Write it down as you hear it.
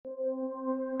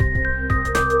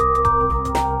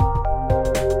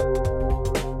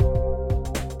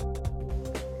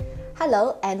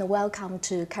Hello and welcome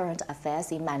to Current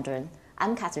Affairs in Mandarin.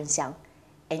 I'm Catherine Xiang.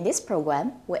 In this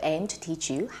program, we aim to teach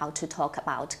you how to talk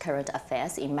about current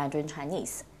affairs in Mandarin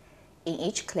Chinese. In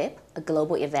each clip, a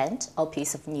global event or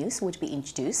piece of news would be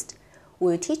introduced.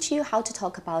 We'll teach you how to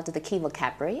talk about the key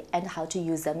vocabulary and how to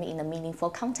use them in a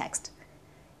meaningful context.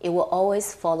 It will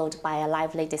always followed by a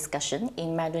lively discussion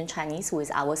in Mandarin Chinese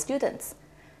with our students.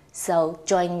 So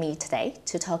join me today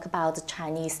to talk about the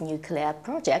Chinese nuclear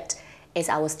project is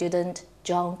our student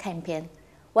John Campion.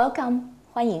 Welcome,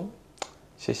 欢迎。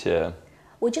谢谢。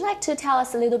Would you like to tell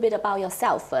us a little bit about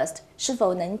yourself first? 是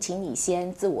否能请你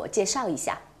先自我介绍一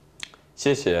下？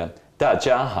谢谢，大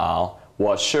家好，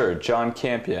我是 John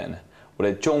Campion， 我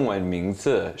的中文名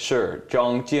字是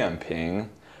张建平，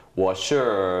我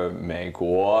是美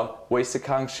国威斯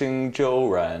康星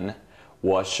州人，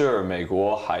我是美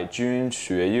国海军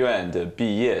学院的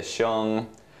毕业生，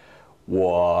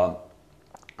我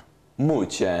目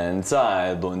前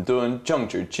在伦敦政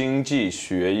治经济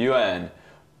学院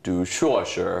读硕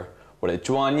士，我的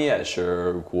专业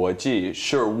是国际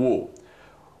事务。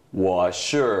我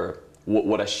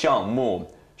的项目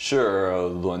是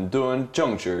伦敦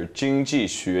政治经济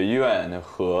学院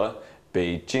和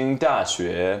北京大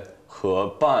学合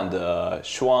办的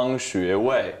双学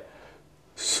位，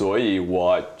所以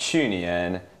我去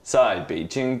年在北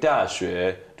京大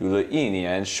学读了1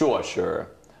年硕士。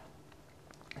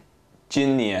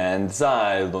今年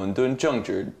在伦敦政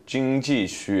治经济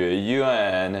学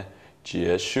院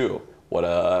结束我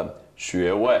的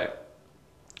学位。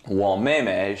我妹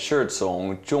妹是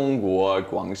从中国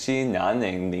广西南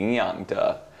宁领养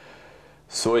的，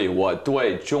所以我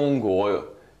对中国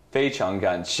非常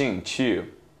感兴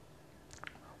趣。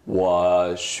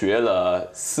我学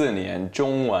了4年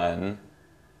中文。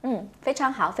非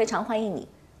常好，非常欢迎你。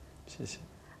谢谢。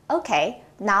Okay,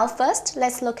 now first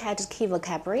let's look at the key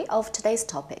vocabulary of today's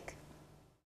topic.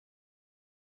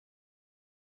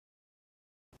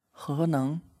 核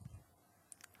能，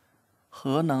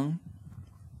核能。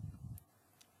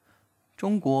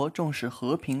中国重视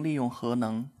和平利用核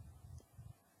能。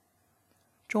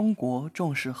中国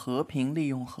重视和平利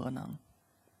用核能。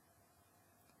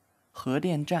核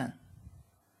电站，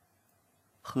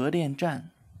核电站。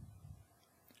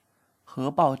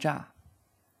核爆炸，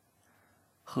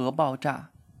核爆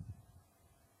炸。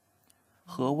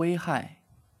核危害，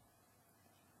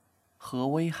核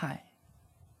危害。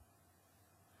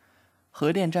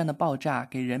核电站的爆炸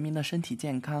给人民的身体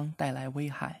健康带来危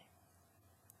害。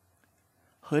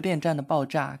核电站的爆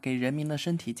炸给人民的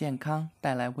身体健康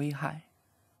带来危害。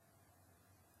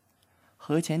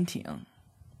核潜艇，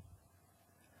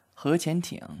核潜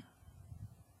艇。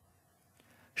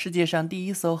世界上第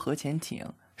一艘核潜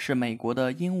艇是美国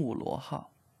的鹦鹉螺号。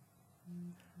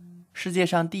世界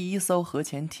上第一艘核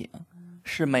潜艇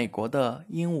是美国的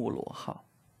鹦鹉螺号。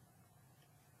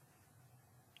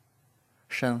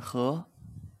审核，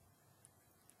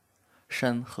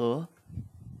审核。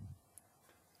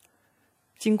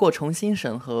经过重新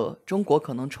审核，中国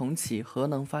可能重启核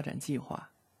能发展计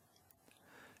划。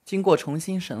经过重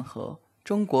新审核，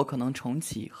中国可能重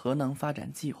启核能发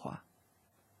展计划。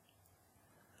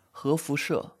核辐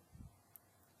射，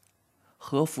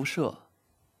核辐射。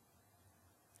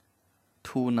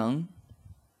土能，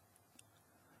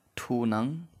土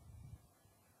能。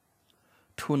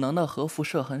土能的核辐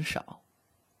射很少。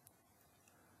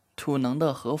土能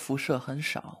的核辐射很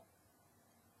少。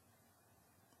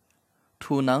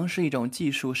土能是一种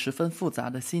技术十分复杂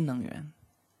的新能源。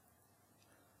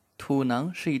土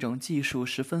能是一种技术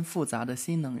十分复杂的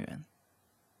新能源。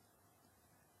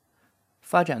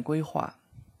发展规划，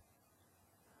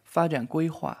发展规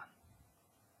划。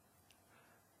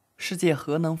世界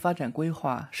核能发展规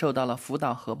划受到了福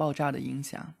岛核爆炸的影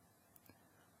响。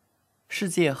世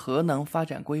界核能发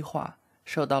展规划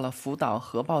受到了福岛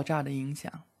核爆炸的影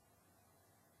响。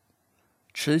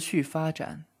持续发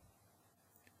展，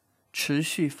持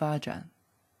续发展。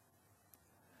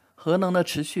核能的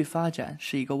持续发展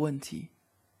是一个问题。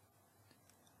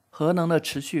核能的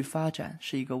持续发展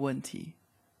是一个问题。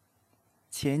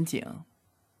前景，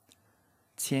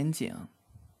前景。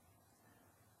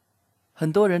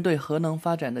很多人对核能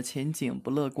发展的前景不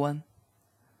乐观。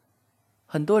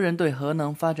很多人对核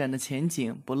能发展的前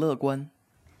景不乐观。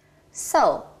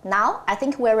So, now I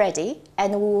think we're ready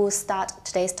and we will start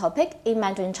today's topic in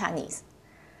Mandarin Chinese.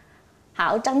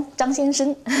 好，张先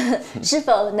生，是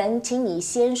否能请你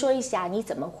先说一下你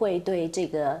怎么会对这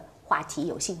个话题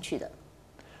有兴趣的？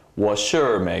我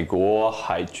是美国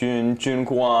海军军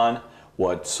官，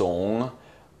我从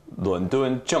伦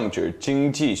敦政治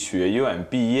经济学院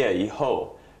毕业以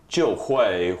后，就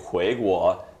会回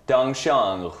国当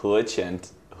上核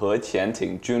核潜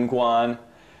艇军官，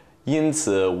因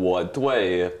此我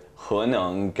对核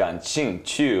能感兴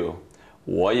趣，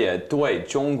我也对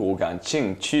中国感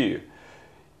兴趣。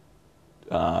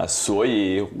所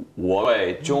以我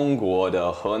对中国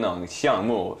的核能项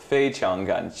目非常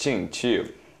感兴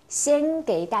趣。先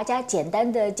给大家简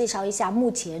单的介绍一下目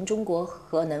前中国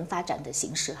核能发展的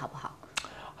形势，好不好？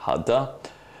好的，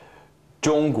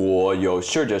中国有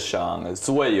世界上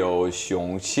最有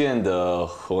雄心的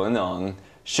核能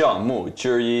项目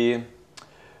之一。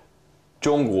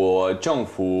中国政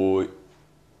府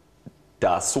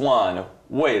打算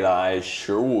未来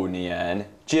15年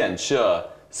建设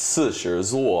40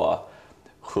座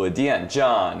核电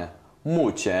站，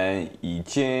目前已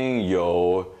经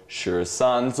有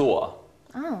13座。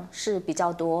是比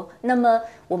较多。那么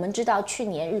我们知道，去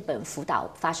年日本福岛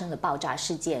发生了爆炸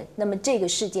事件，那么这个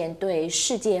事件对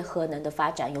世界核能的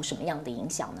发展有什么样的影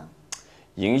响呢？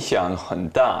影响很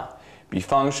大。比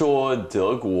方说，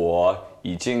德国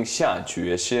已经下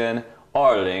决心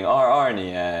，2022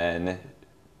年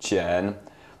前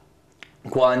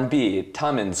关闭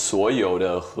他们所有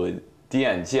的核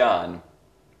电站。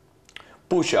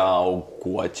不少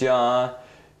国家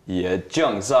也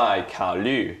正在考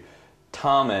虑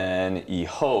他们以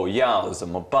后要怎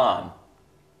么办。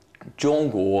中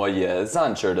国也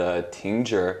暂时的停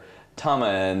止他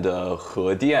们的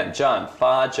核电站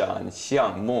发展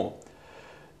项目，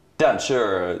但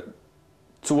是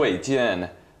最近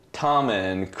他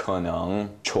们可能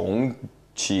重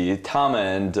启他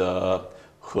们的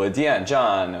核电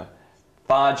站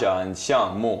发展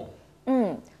项目。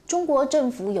中国政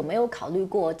府有没有考虑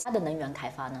过其他的能源开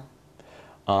发呢？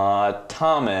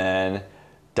他们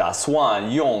打算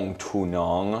用土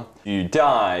能取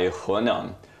代核能。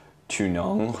土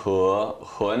能和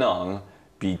核能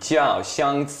比较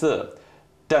相似，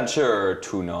但是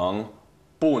土能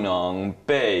不能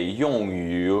被用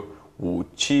于武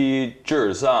器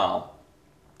制造，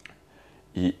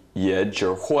也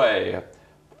只会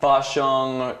发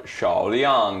生少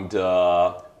量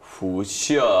的辐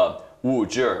射物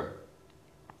质。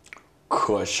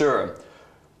可是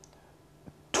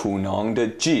土能的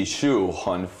技术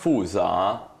很复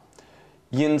杂，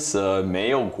因此没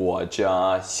有国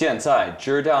家现在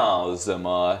知道怎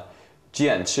么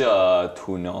建设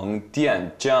土能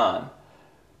电站，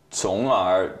从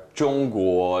而中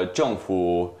国政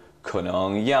府可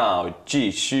能要继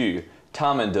续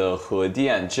他们的核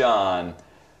电站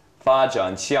发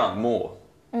展项目。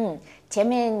前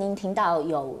面您听到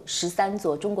有13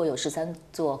座，中国有13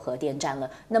座核电站了。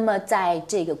那么在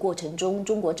这个过程中，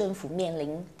中国政府面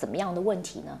临怎么样的问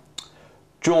题呢？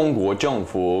中国政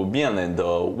府面临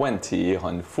的问题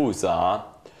很复杂，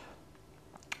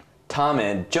他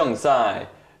们正在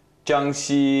江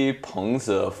西彭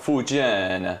泽附近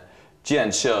建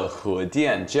设核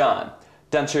电站，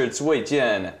但是最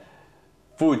近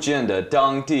附近的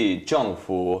当地政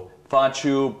府发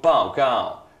出报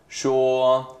告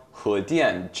说，核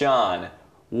电站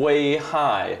危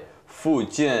害附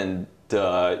近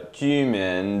的居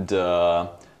民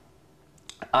的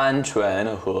安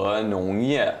全和农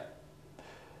业。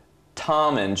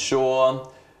他们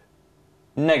说，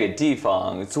那个地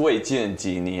方最近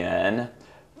几年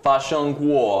发生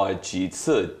过几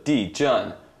次地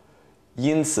震，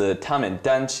因此他们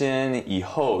担心以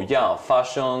后要发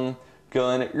生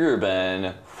跟日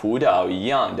本福岛一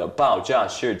样的爆炸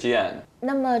事件。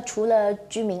那么除了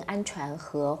居民安全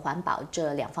和环保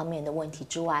这2方面的问题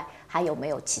之外，还有没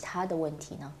有其他的问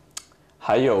题呢？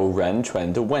还有人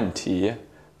权的问题。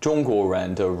中国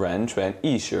人的人权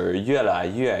意识越来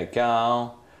越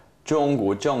高，中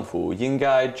国政府应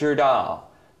该知道，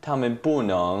他们不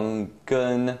能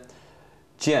跟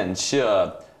建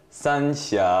设三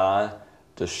峡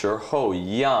的时候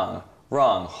一样，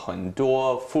让很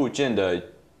多附近的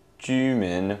居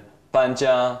民搬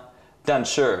家。但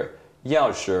是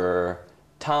要是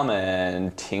他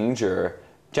们停止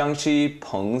江西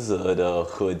彭泽的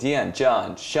核电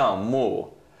站项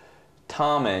目，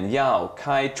他们要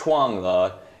开创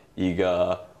了一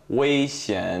个危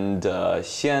险的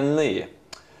先例，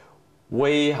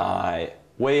危害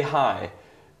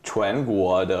全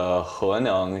国的核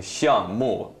能项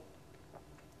目。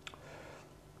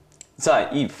在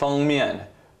一方面，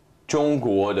中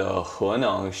国的核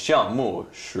能项目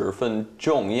十分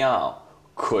重要，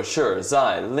可是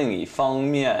在另一方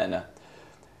面，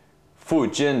附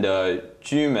近的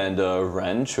居民的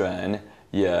人权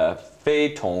也非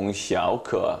同小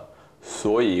可，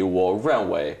所以我认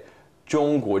为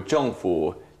中国政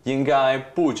府应该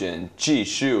不仅继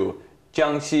续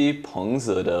江西彭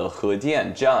泽的核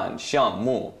电站项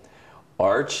目，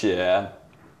而且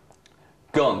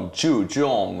更注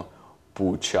重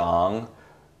补偿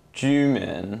居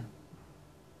民。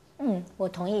我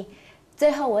同意。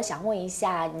最后，我想问一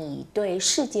下，你对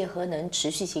世界核能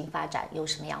持续性发展有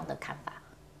什么样的看法？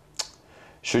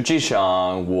实际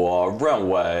上，我认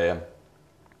为，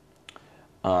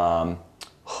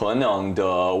核能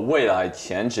的未来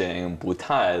前景不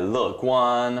太乐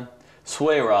观。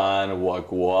虽然我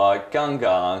国刚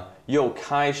刚又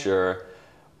开始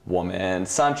我们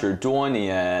30多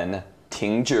年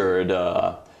停止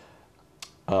的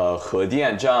核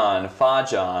电站发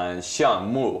展项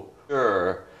目，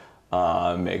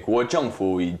美国政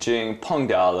府已经碰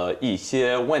到了一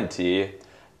些问题，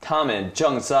他们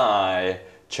正在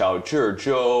乔治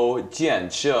州建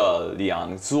设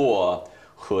2座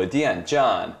核电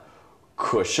站，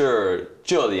可是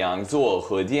这2座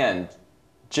核电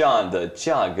站的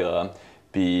价格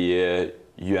比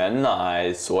原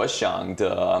来所想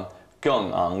的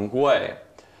更昂贵，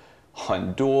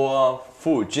很多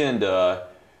附近的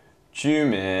居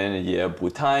民也不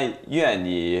太愿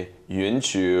意允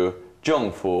许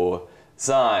政府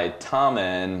在他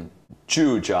们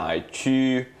住宅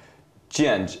区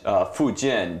附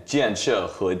近建设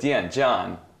核电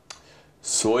站，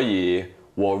所以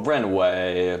我认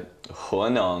为核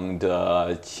能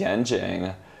的前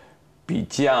景比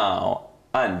较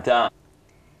暗淡。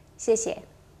谢谢。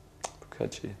不客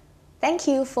气。Thank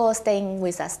you for staying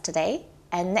with us today.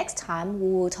 And next time we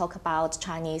will talk about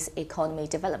Chinese economy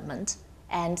development.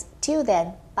 And till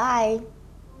then, bye.